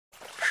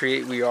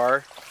create we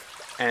are.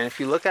 And if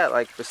you look at,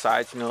 like,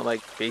 besides, you know,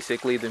 like,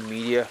 basically the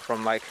media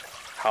from, like,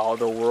 how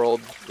the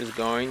world is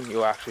going,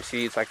 you'll actually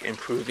see it's, like,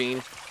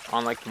 improving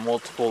on, like,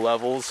 multiple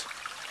levels.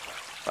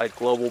 Like,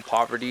 global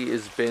poverty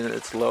has been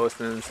its lowest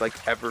than it's, like,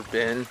 ever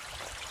been.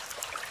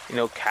 You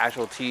know,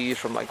 casualties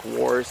from, like,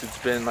 wars, it's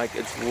been, like,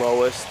 its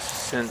lowest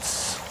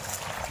since,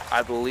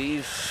 I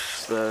believe,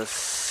 the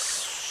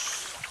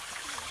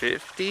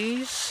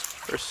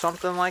 50s or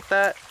something like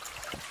that.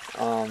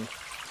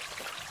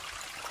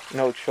 You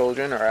know,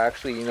 children are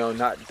actually, you know,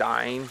 not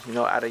dying, you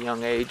know, at a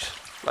young age.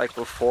 Like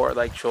before,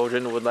 like,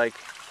 children would, like,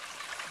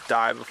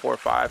 die before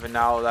 5, and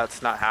now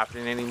that's not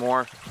happening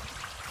anymore.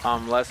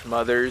 Less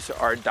mothers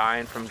are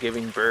dying from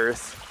giving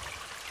birth.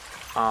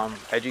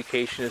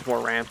 Education is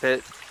more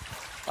rampant.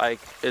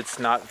 Like, it's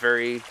not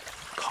very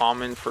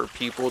common for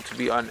people to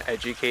be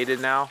uneducated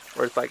now,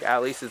 or it's like,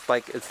 at least it's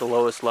like it's the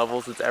lowest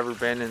levels it's ever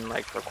been in,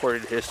 like,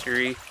 recorded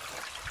history.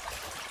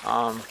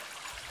 You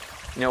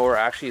know, we're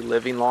actually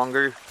living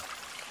longer.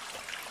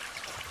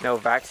 You know,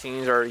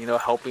 vaccines are, you know,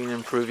 helping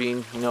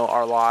improving, you know,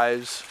 our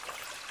lives.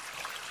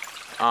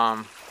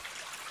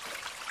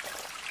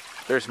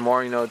 There's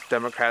more, you know,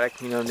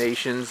 democratic, you know,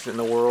 nations in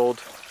the world.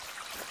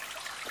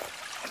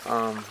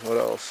 What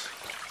else?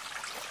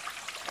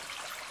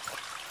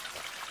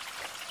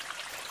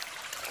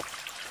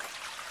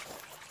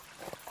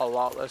 A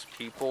lot less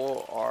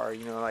people are,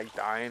 you know, like,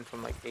 dying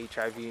from, like,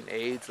 HIV and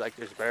AIDS. Like,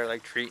 there's better,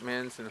 like,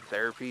 treatments and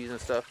therapies and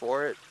stuff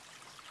for it.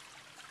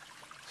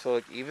 So,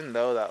 like, even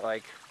though that,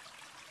 like,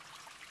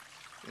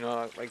 you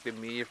know, like, the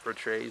media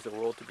portrays the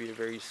world to be a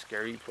very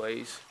scary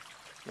place,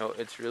 you know,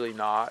 it's really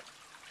not.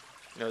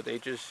 You know, they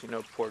just, you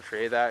know,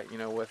 portray that, you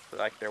know, with,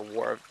 like, their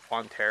war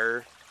on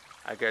terror,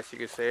 I guess you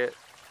could say it.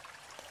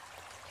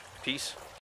 Peace.